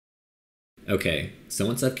Okay, so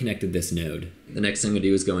once I've connected this node, the next thing I'm gonna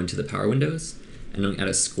do is go into the power windows, and I'm gonna add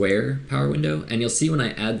a square power window, and you'll see when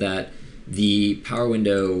I add that, the power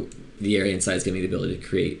window, the area inside is giving me the ability to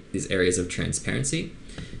create these areas of transparency.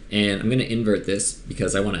 And I'm gonna invert this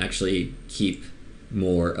because I wanna actually keep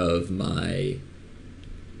more of my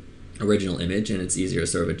original image, and it's easier to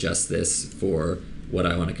sort of adjust this for what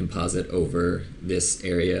I wanna composite over this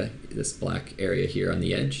area, this black area here on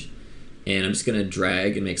the edge. And I'm just gonna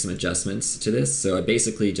drag and make some adjustments to this. So I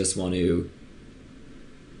basically just want to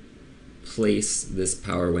place this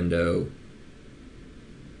power window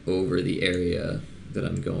over the area that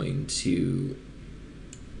I'm going to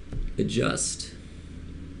adjust.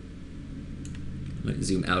 I might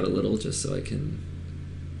zoom out a little just so I can,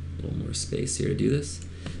 a little more space here to do this.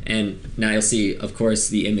 And now you'll see, of course,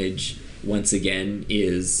 the image once again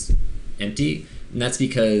is empty. And that's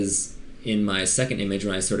because in my second image,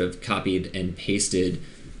 when I sort of copied and pasted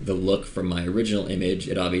the look from my original image,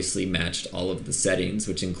 it obviously matched all of the settings,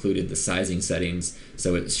 which included the sizing settings.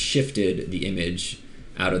 So it shifted the image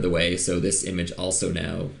out of the way. So this image also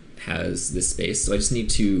now has this space. So I just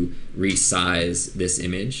need to resize this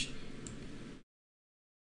image.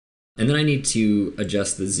 And then I need to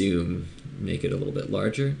adjust the zoom, make it a little bit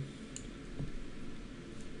larger.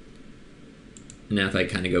 Now if I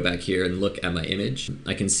kind of go back here and look at my image,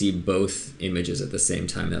 I can see both images at the same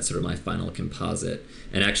time. That's sort of my final composite.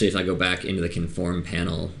 And actually if I go back into the conform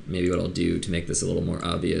panel, maybe what I'll do to make this a little more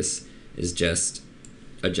obvious is just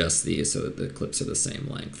adjust these so that the clips are the same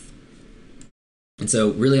length. And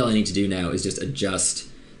so really all I need to do now is just adjust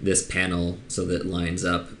this panel so that it lines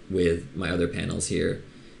up with my other panels here.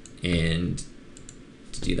 And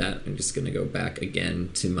to do that, I'm just gonna go back again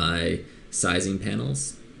to my sizing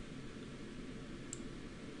panels.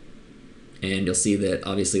 And you'll see that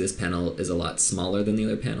obviously this panel is a lot smaller than the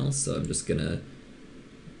other panels, so I'm just gonna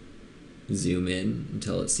zoom in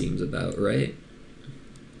until it seems about right.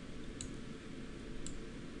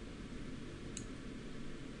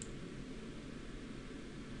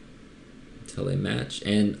 Until they match.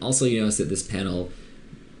 And also you notice that this panel,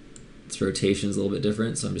 its rotation is a little bit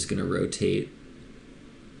different, so I'm just gonna rotate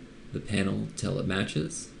the panel till it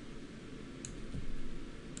matches.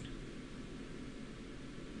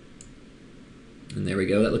 And there we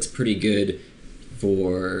go, that looks pretty good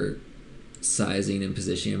for sizing and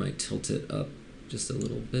positioning. I might tilt it up just a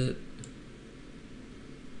little bit.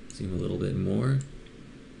 Zoom a little bit more.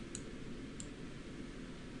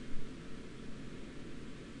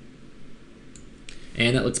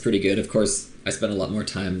 And that looks pretty good. Of course, I spent a lot more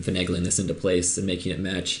time finagling this into place and making it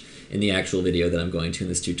match in the actual video that I'm going to in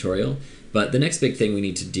this tutorial. But the next big thing we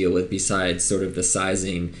need to deal with besides sort of the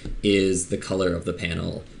sizing is the color of the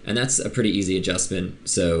panel. And that's a pretty easy adjustment.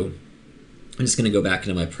 So I'm just gonna go back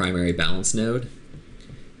into my primary balance node.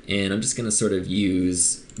 And I'm just gonna sort of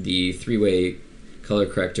use the three-way color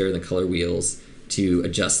corrector and the color wheels to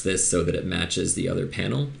adjust this so that it matches the other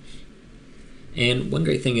panel. And one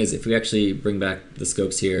great thing is if we actually bring back the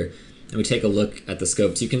scopes here and we take a look at the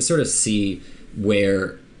scopes, you can sort of see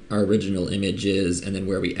where our original image is and then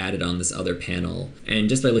where we added on this other panel. And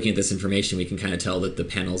just by looking at this information, we can kind of tell that the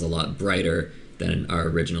panel is a lot brighter than our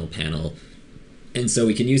original panel. And so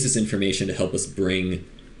we can use this information to help us bring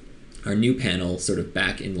our new panel sort of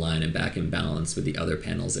back in line and back in balance with the other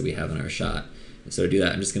panels that we have in our shot. And so to do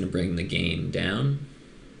that, I'm just going to bring the gain down.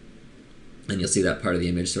 And you'll see that part of the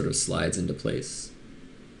image sort of slides into place.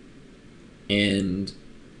 And,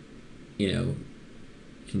 you know,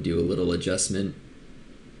 you can do a little adjustment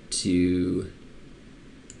to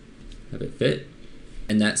have it fit.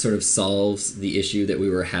 And that sort of solves the issue that we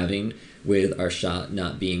were having with our shot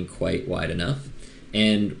not being quite wide enough.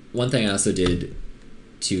 And one thing I also did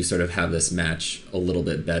to sort of have this match a little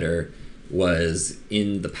bit better was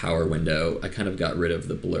in the power window, I kind of got rid of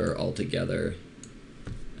the blur altogether.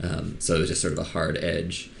 So it was just sort of a hard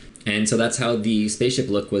edge. And so that's how the spaceship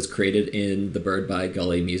look was created in the Bird by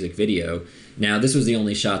Gully music video. Now this was the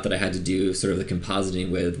only shot that I had to do sort of the compositing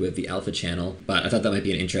with the alpha channel, but I thought that might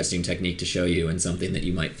be an interesting technique to show you and something that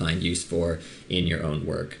you might find use for in your own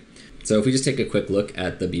work. So if we just take a quick look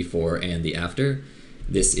at the before and the after,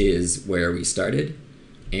 this is where we started.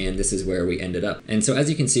 And this is where we ended up. And so as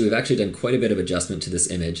you can see, we've actually done quite a bit of adjustment to this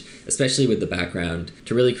image, especially with the background,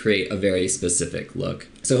 to really create a very specific look.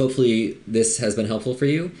 So hopefully this has been helpful for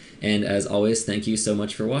you. And as always, thank you so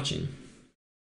much for watching.